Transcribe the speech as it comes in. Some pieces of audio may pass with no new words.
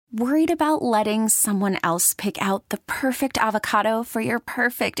Worried about letting someone else pick out the perfect avocado for your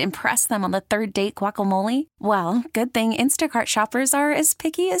perfect impress them on the third date guacamole? Well, good thing Instacart shoppers are as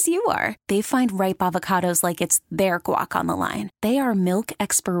picky as you are. They find ripe avocados like it's their guac on the line. They are milk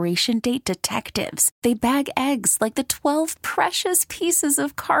expiration date detectives. They bag eggs like the 12 precious pieces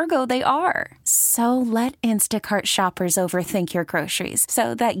of cargo they are. So let Instacart shoppers overthink your groceries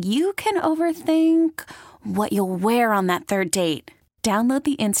so that you can overthink what you'll wear on that third date. Download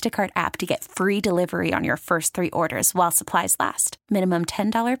the Instacart app to get free delivery on your first 3 orders while supplies last. Minimum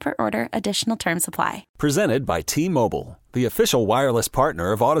 $10 per order. Additional terms apply. Presented by T-Mobile, the official wireless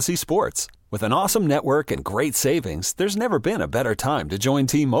partner of Odyssey Sports. With an awesome network and great savings, there's never been a better time to join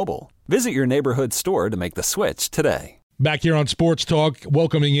T-Mobile. Visit your neighborhood store to make the switch today. Back here on Sports Talk,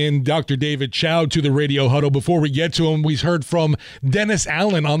 welcoming in Dr. David Chao to the Radio Huddle. Before we get to him, we've heard from Dennis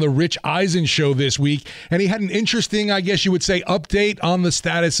Allen on the Rich Eisen show this week, and he had an interesting, I guess you would say, update on the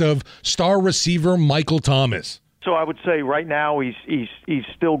status of star receiver Michael Thomas. So I would say right now he's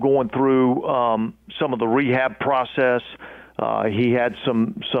still going through some of the rehab process. He had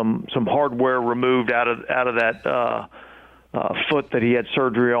some hardware removed out of that foot that he had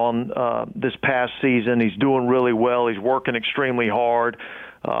surgery on this past season. He's doing really well. He's working extremely hard.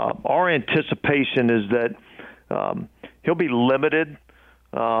 Our anticipation is that he'll be limited.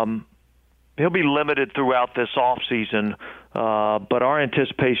 He'll be limited throughout this off season, but our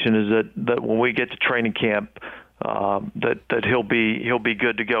anticipation is that when we get to training camp, that he'll be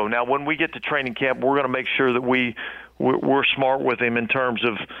good to go. Now, when we get to training camp, we're going to make sure that we're smart with him in terms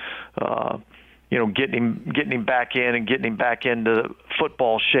of getting him back in and getting him back into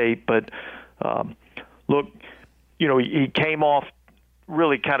football shape. But look, he came off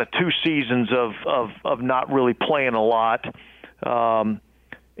really kind of 2 seasons of not really playing a lot, and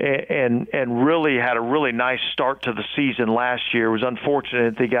really had a really nice start to the season last year. It was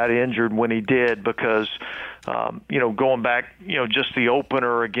unfortunate that he got injured when he did because going back, just the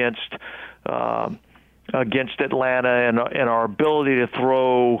opener against Atlanta and our ability to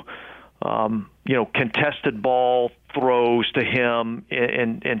throw contested ball throws to him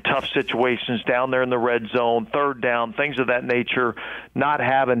in tough situations down there in the red zone, third down, things of that nature. Not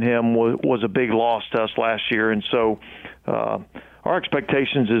having him was a big loss to us last year. And so our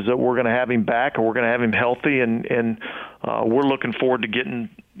expectations is that we're going to have him back and we're going to have him healthy. And we're looking forward to getting,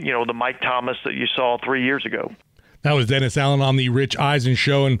 the Mike Thomas that you saw 3 years ago. That was Dennis Allen on the Rich Eisen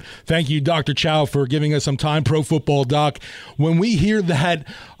show, and thank you, Dr. Chao, for giving us some time. Pro Football Doc, when we hear that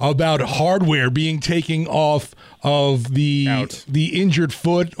about hardware being taken off of the injured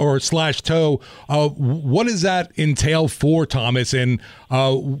foot or / toe, what does that entail for Thomas? And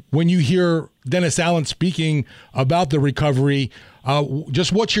when you hear Dennis Allen speaking about the recovery,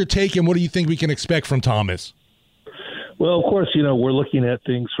 just what's your take and what do you think we can expect from Thomas? Well, of course, we're looking at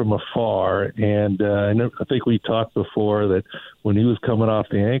things from afar, and I think we talked before that when he was coming off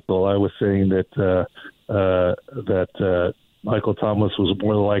the ankle, I was saying that Michael Thomas was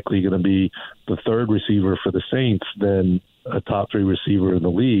more likely going to be the third receiver for the Saints than a top 3 receiver in the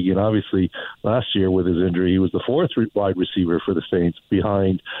league. And obviously last year with his injury, he was the 4th wide receiver for the Saints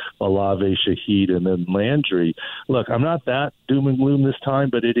behind Olave, Shaheed, and then Landry. Look, I'm not that doom and gloom this time,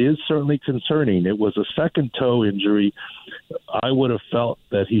 but it is certainly concerning. It was a second toe injury. I would have felt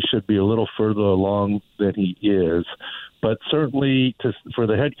that he should be a little further along than he is. But certainly for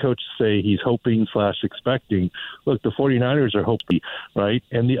the head coach to say he's hoping / expecting, look, the 49ers are hoping, right?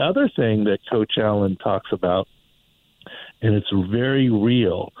 And the other thing that Coach Allen talks about, and it's very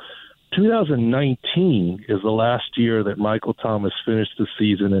real, 2019 is the last year that Michael Thomas finished the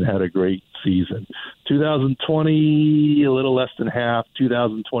season and had a great season. 2020, a little less than half.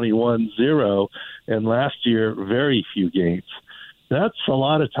 2021, 0. And last year, very few games. That's a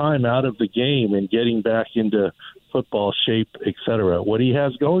lot of time out of the game and getting back into football shape, et cetera. What he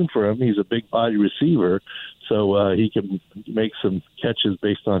has going for him, he's a big body receiver, so he can make some catches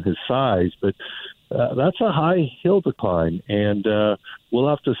based on his size. But that's a high hill to climb, and we'll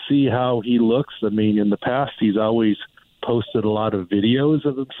have to see how he looks. I mean, in the past, he's always posted a lot of videos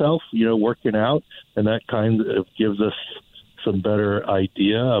of himself, working out, and that kind of gives us some better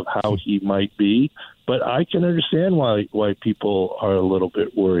idea of how he might be. But I can understand why people are a little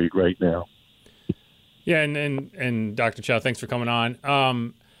bit worried right now. Yeah, and Dr. Chao, thanks for coming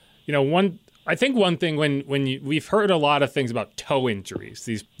on. I think one thing when we've heard a lot of things about toe injuries,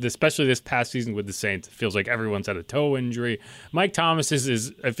 especially this past season with the Saints, it feels like everyone's had a toe injury. Mike Thomas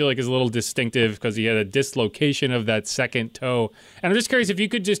is I feel like is a little distinctive because he had a dislocation of that second toe. And I'm just curious if you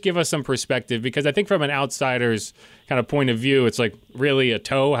could just give us some perspective, because I think from an outsider's kind of point of view, it's like, really, a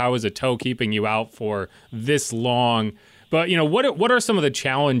toe? How is a toe keeping you out for this long? But, what are some of the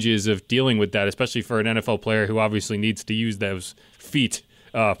challenges of dealing with that, especially for an NFL player who obviously needs to use those feet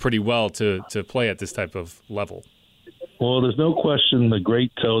pretty well to play at this type of level? Well, there's no question the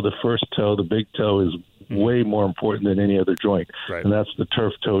great toe, the first toe, the big toe is way more important than any other joint. Right. And that's the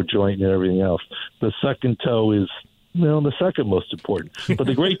turf toe joint and everything else. The second toe is, the second most important. But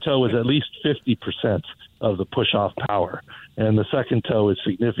the great toe is at least 50% of the push-off power. And the second toe is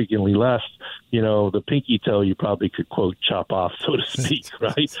significantly less. The pinky toe you probably could, quote, chop off, so to speak,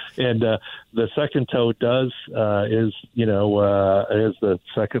 right? And the second toe is the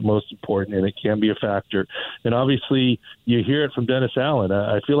second most important, and it can be a factor. And obviously, you hear it from Dennis Allen.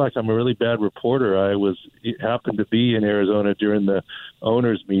 I feel like I'm a really bad reporter. Happened to be in Arizona during the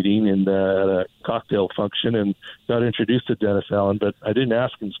owners' meeting and at a cocktail function and got introduced to Dennis Allen, but I didn't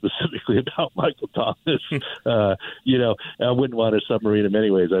ask him specifically about Michael Thomas. I wouldn't want to submarine him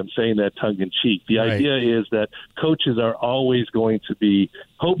anyways. I'm saying that tongue-in-cheek. The idea is that coaches are always going to be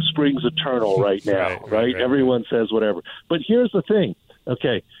hope springs eternal right now, right? Everyone says whatever. But here's the thing.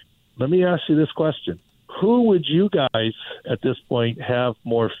 Okay, let me ask you this question. Who would you guys at this point have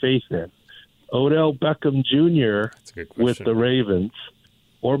more faith in? Odell Beckham Jr. with the Ravens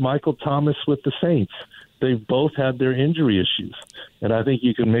or Michael Thomas with the Saints? They've both had their injury issues, and I think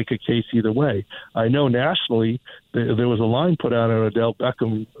you can make a case either way. I know nationally there was a line put out on Odell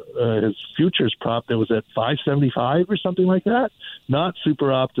Beckham, his futures prop, that was at 575 or something like that. Not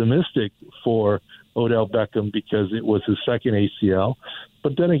super optimistic for Odell Beckham because it was his second ACL.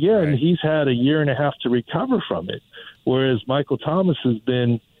 But then again, he's had a year and a half to recover from it, whereas Michael Thomas has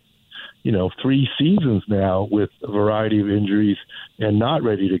been 3 seasons now with a variety of injuries and not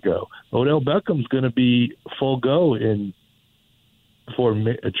ready to go. Odell Beckham's going to be full go for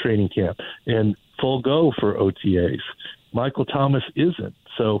a training camp and full go for OTAs. Michael Thomas isn't.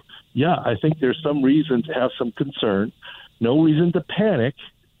 So, I think there's some reason to have some concern. No reason to panic.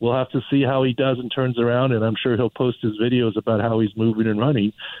 We'll have to see how he does and turns around, and I'm sure he'll post his videos about how he's moving and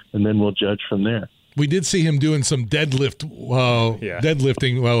running, and then we'll judge from there. We did see him doing some deadlifting. Well,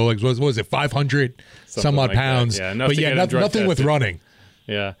 what was it, 500 some odd pounds? Yeah, nothing with running.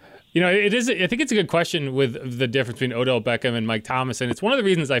 Yeah, it is. I think it's a good question with the difference between Odell Beckham and Mike Thomas, and it's one of the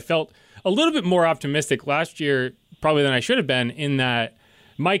reasons I felt a little bit more optimistic last year, probably than I should have been, in that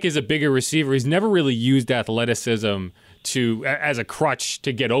Mike is a bigger receiver. He's never really used athleticism as a crutch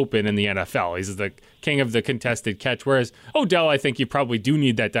to get open in the NFL. He's the king of the contested catch, whereas Odell, I think you probably do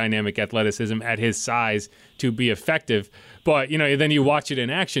need that dynamic athleticism at his size to be effective. But, then you watch it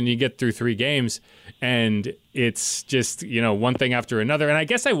in action, you get through 3 games, and it's just, one thing after another. And I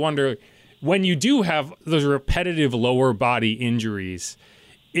guess I wonder, when you do have those repetitive lower body injuries,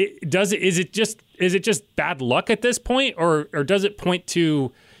 is it just bad luck at this point, or does it point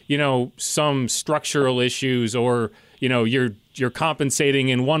to, some structural issues, or you're compensating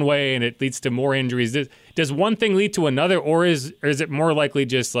in one way and it leads to more injuries? Does one thing lead to another, or is it more likely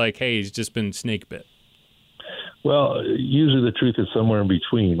just like, hey, he's just been snake bit? Well, usually the truth is somewhere in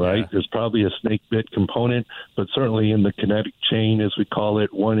between, right? Yeah. There's probably a snake bit component, but certainly in the kinetic chain, as we call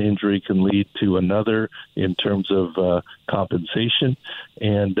it, one injury can lead to another in terms of compensation.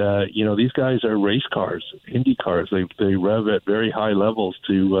 And, these guys are race cars, Indy cars. They rev at very high levels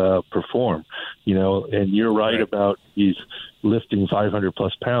to perform, and you're right about he's lifting 500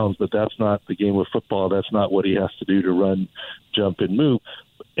 plus pounds, but that's not the game of football. That's not what he has to do to run, jump, and move.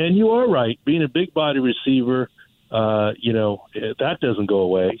 And you are right. Being a big body receiver, that doesn't go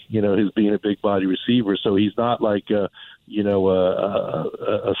away, his being a big body receiver. So he's not like, a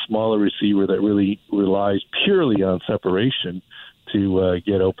smaller receiver that really relies purely on separation to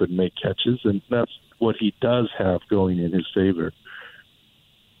get open and make catches. And that's what he does have going in his favor.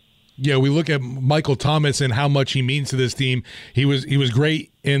 Yeah, we look at Michael Thomas and how much he means to this team. He was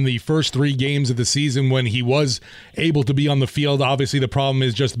great in the first 3 games of the season when he was able to be on the field. Obviously, the problem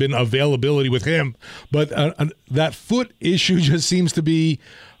has just been availability with him. But that foot issue just seems to be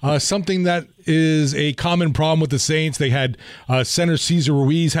something that is a common problem with the Saints. They had center Cesar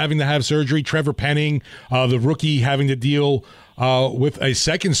Ruiz having to have surgery, Trevor Penning, the rookie, having to deal with a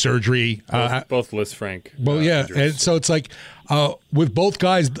second surgery. Both Liz Frank. Well, yeah, and so it's like with both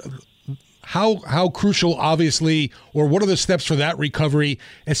guys, how crucial, obviously, or what are the steps for that recovery,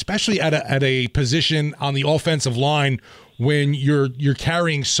 especially at a position on the offensive line when you're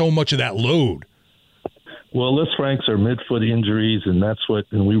carrying so much of that load? Well, Liz Franks are midfoot injuries,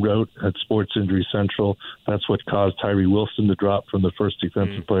 and we wrote at Sports Injury Central, that's what caused Tyree Wilson to drop from the first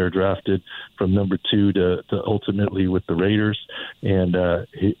defensive player drafted from number 2 to ultimately with the Raiders. And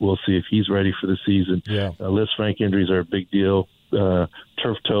we'll see if he's ready for the season. Yeah. Liz Frank injuries are a big deal.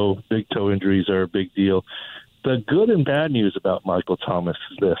 Turf toe, big toe injuries are a big deal. The good and bad news about Michael Thomas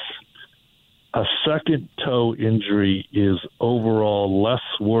is this. A second toe injury is overall less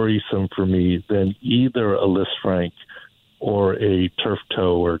worrisome for me than either a Lisfranc or a turf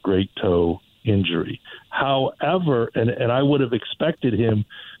toe or great toe injury. However, and I would have expected him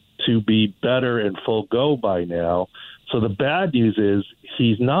to be better and full go by now. So the bad news is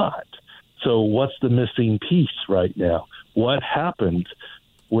he's not. So what's the missing piece right now? What happened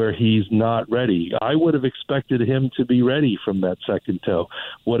where he's not ready? I would have expected him to be ready from that second toe,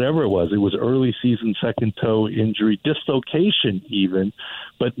 whatever it was. It was early season second toe injury, dislocation even,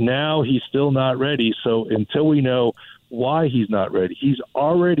 but now he's still not ready. So until we know why he's not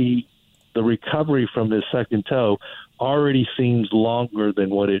ready, the recovery from his second toe already seems longer than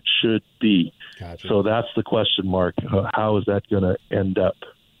what it should be. Gotcha. So that's the question mark. How is that going to end up?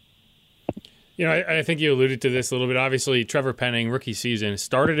 You know, I think you alluded to this a little bit. Obviously, Trevor Penning, rookie season,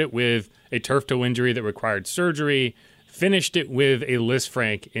 started it with a turf toe injury that required surgery, finished it with a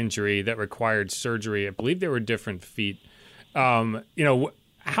Lisfranc injury that required surgery. I believe they were different feet. You know,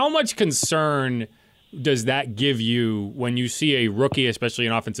 how much concern does that give you when you see a rookie, especially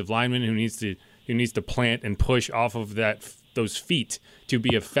an offensive lineman who needs to plant and push off of those feet to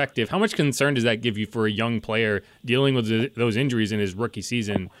be effective? How much concern does that give you for a young player dealing with those injuries in his rookie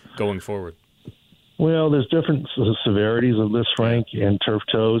season going forward? Well, there's different severities of Lisfranc and turf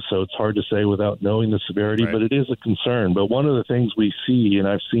toes, so it's hard to say without knowing the severity, right. But it is a concern. But one of the things we see, and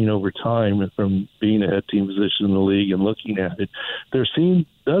I've seen over time from being a head team physician in the league and looking at it, does seem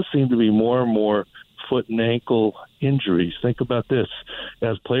to be more and more foot and ankle injuries. Think about this.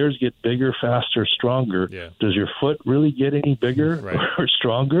 As players get bigger, faster, stronger, does your foot really get any bigger or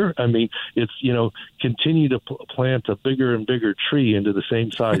stronger? I mean, it's, continue to plant a bigger and bigger tree into the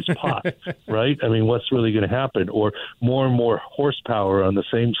same size pot, right? I mean, what's really going to happen? Or more and more horsepower on the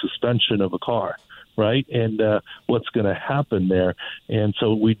same suspension of a car, right? And what's going to happen there? And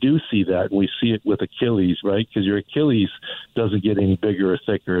so we do see that. We see it with Achilles, right? Because your Achilles doesn't get any bigger or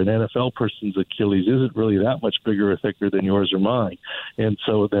thicker. An NFL person's Achilles isn't really that much bigger or thicker than yours or mine. And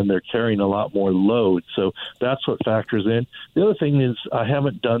so then they're carrying a lot more load. So that's what factors in. The other thing is, I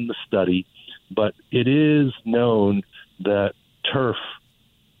haven't done the study, but it is known that turf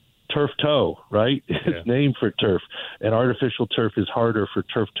toe, right? It's named for turf. And artificial turf is harder for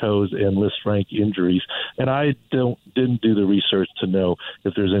turf toes and Lisfranc injuries. And I didn't do the research to know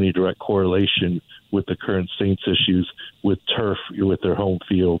if there's any direct correlation with the current Saints issues with turf, with their home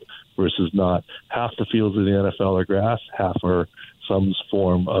field versus not. Half the fields in the NFL are grass, half are some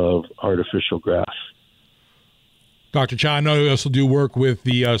form of artificial grass. Dr. Chao, I know you also do work with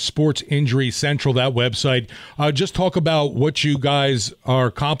the Sports Injury Central, that website. Just talk about what you guys are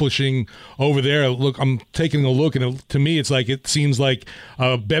accomplishing over there. Look, I'm taking a look, and to me, it seems like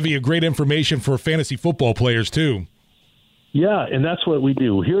a bevy of great information for fantasy football players, too. Yeah, and that's what we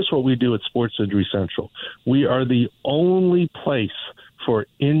do. Here's what we do at Sports Injury Central. We are the only place for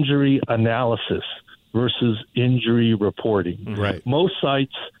injury analysis versus injury reporting. Right. Most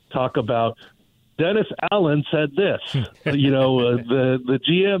sites talk about Dennis Allen said this, the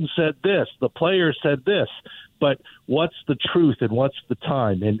GM said this, the player said this, but what's the truth and what's the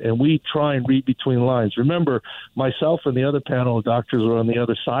time? And we try and read between lines. Remember, myself and the other panel of doctors were on the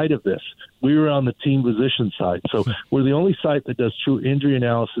other side of this. We were on the team physician side. So we're the only site that does true injury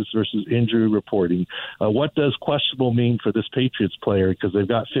analysis versus injury reporting. What does questionable mean for this Patriots player? Because they've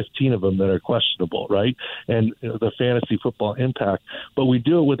got 15 of them that are questionable, right? And the fantasy football impact. But we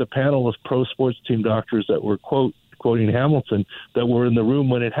do it with a panel of pro sports team doctors that were quoting Hamilton, that were in the room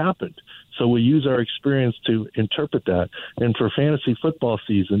when it happened. So we use our experience to interpret that. And for fantasy football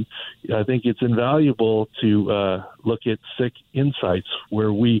season, I think it's invaluable to look at Sick Insights,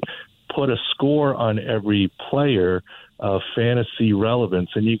 where we put a score on every player of fantasy relevance.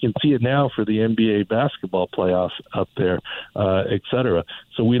 And you can see it now for the NBA basketball playoffs up there, et cetera.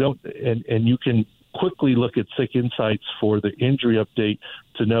 So we don't, and you can quickly look at Sick Insights for the injury update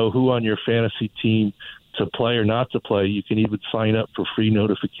to know who on your fantasy team to play or not to play. You can even sign up for free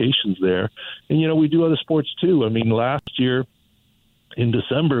notifications there. And, we do other sports too. I mean, last year in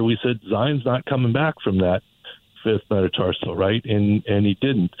December, we said Zion's not coming back from that fifth metatarsal, right? And he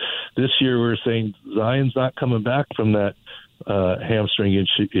didn't. This year we're saying Zion's not coming back from that hamstring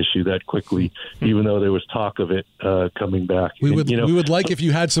issue that quickly, even though there was talk of it coming back. We would like if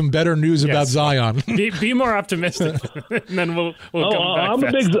you had some better news about Zion. Be more optimistic, and then we'll come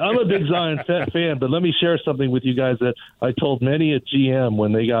back. I'm a big Zion fan, but let me share something with you guys that I told many at GM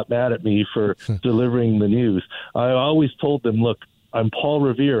when they got mad at me for delivering the news. I always told them, look, I'm Paul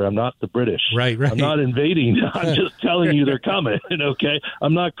Revere. I'm not the British. Right. I'm not invading. I'm just telling you they're coming. Okay.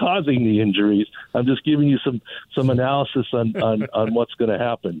 I'm not causing the injuries. I'm just giving you some analysis on what's going to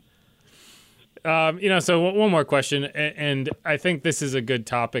happen. So one more question, and I think this is a good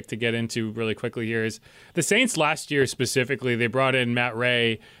topic to get into really quickly here, is the Saints last year specifically, they brought in Matt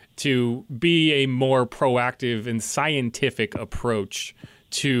Ray to be a more proactive and scientific approach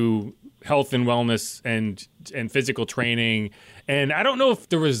to health and wellness and physical training. And I don't know if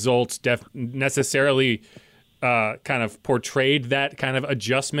the results necessarily kind of portrayed that kind of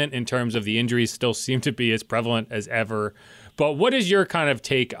adjustment in terms of the injuries still seem to be as prevalent as ever. But what is your kind of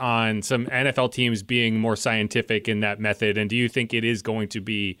take on some NFL teams being more scientific in that method? And do you think it is going to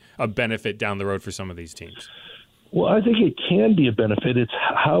be a benefit down the road for some of these teams? Well, I think it can be a benefit. It's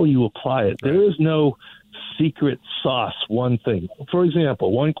how you apply it. There is no secret sauce, one thing. For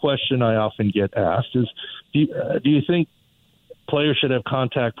example, one question I often get asked is, do you think players should have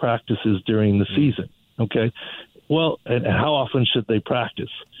contact practices during the season? Okay. Well, and how often should they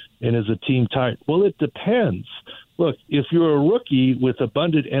practice? And is a team tired? Well, it depends. Look, if you're a rookie with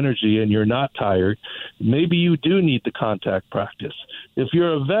abundant energy and you're not tired, maybe you do need the contact practice. If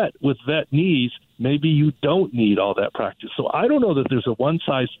you're a vet with vet knees, maybe you don't need all that practice. So I don't know that there's a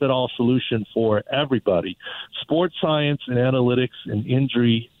one-size-fits-all solution for everybody. Sports science and analytics and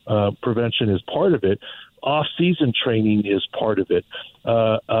injury prevention is part of it. Off-season training is part of it.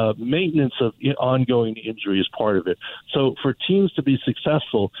 Maintenance of ongoing injury is part of it. So for teams to be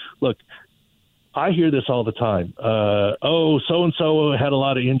successful, look, I hear this all the time. So-and-so had a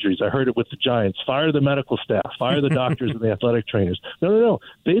lot of injuries. I heard it with the Giants. Fire the medical staff. Fire the doctors and the athletic trainers. No.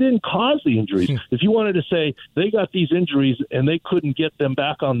 They didn't cause the injuries. If you wanted to say they got these injuries and they couldn't get them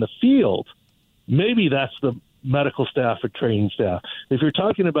back on the field, maybe that's the medical staff or training staff. If you're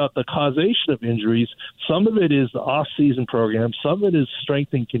talking about the causation of injuries, some of it is the off-season program. Some of it is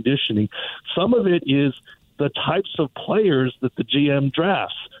strength and conditioning. Some of it is the types of players that the GM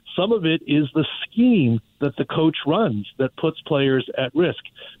drafts. Some of it is the scheme that the coach runs that puts players at risk.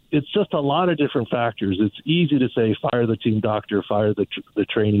 It's just a lot of different factors. It's easy to say fire the team doctor, fire the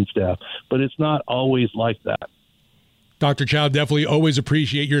training staff, but it's not always like that. Dr. Chao, definitely always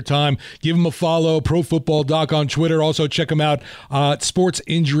appreciate your time. Give him a follow, Pro Football Doc on Twitter. Also, check him out Sports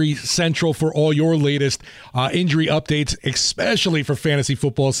Injury Central for all your latest injury updates, especially for fantasy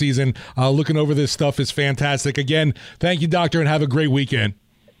football season. Looking over this stuff is fantastic. Again, thank you, Doctor, and have a great weekend.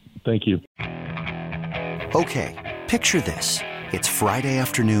 Thank you. Okay, picture this. It's Friday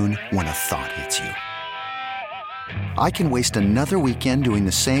afternoon when a thought hits you. I can waste another weekend doing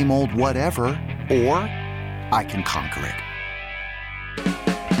the same old whatever, or I can conquer it.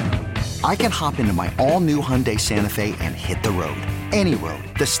 I can hop into my all-new Hyundai Santa Fe and hit the road. Any road.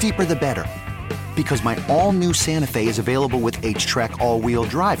 The steeper, the better. Because my all-new Santa Fe is available with H-Track all-wheel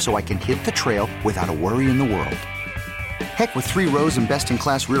drive, so I can hit the trail without a worry in the world. Heck, with 3 rows and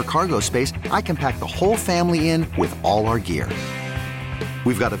best-in-class rear cargo space, I can pack the whole family in with all our gear.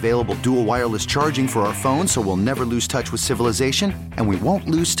 We've got available dual wireless charging for our phones, so we'll never lose touch with civilization, and we won't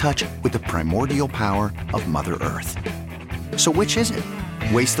lose touch with the primordial power of Mother Earth. So which is it?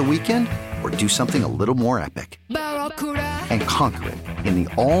 Waste the weekend or do something a little more epic? And conquer it in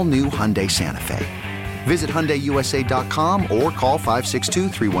the all-new Hyundai Santa Fe. Visit HyundaiUSA.com or call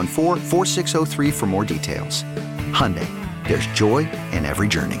 562-314-4603 for more details. Hyundai, there's joy in every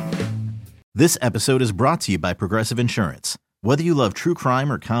journey. This episode is brought to you by Progressive Insurance. Whether you love true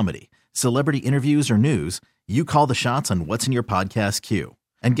crime or comedy, celebrity interviews or news, you call the shots on what's in your podcast queue.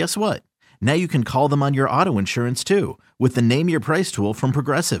 And guess what? Now you can call them on your auto insurance too with the Name Your Price tool from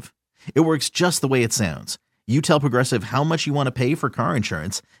Progressive. It works just the way it sounds. You tell Progressive how much you want to pay for car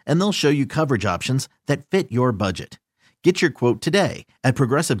insurance, and they'll show you coverage options that fit your budget. Get your quote today at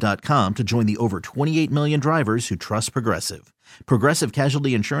Progressive.com to join the over 28 million drivers who trust Progressive. Progressive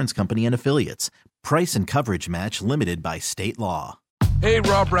Casualty Insurance Company and Affiliates. Price and coverage match limited by state law. Hey,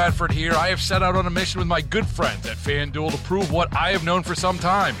 Rob Bradford here. I have set out on a mission with my good friends at FanDuel to prove what I have known for some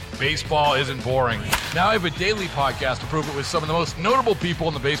time. Baseball isn't boring. Now I have a daily podcast to prove it with some of the most notable people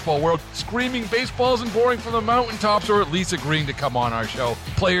in the baseball world, screaming baseball isn't boring from the mountaintops, or at least agreeing to come on our show.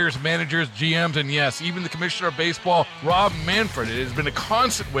 Players, managers, GMs, and yes, even the commissioner of baseball, Rob Manfred. It has been a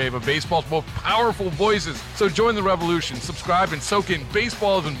constant wave of baseball's most powerful voices. So join the revolution. Subscribe and soak in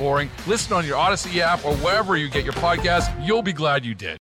Baseball Isn't Boring. Listen on your Odyssey app or wherever you get your podcasts. You'll be glad you did.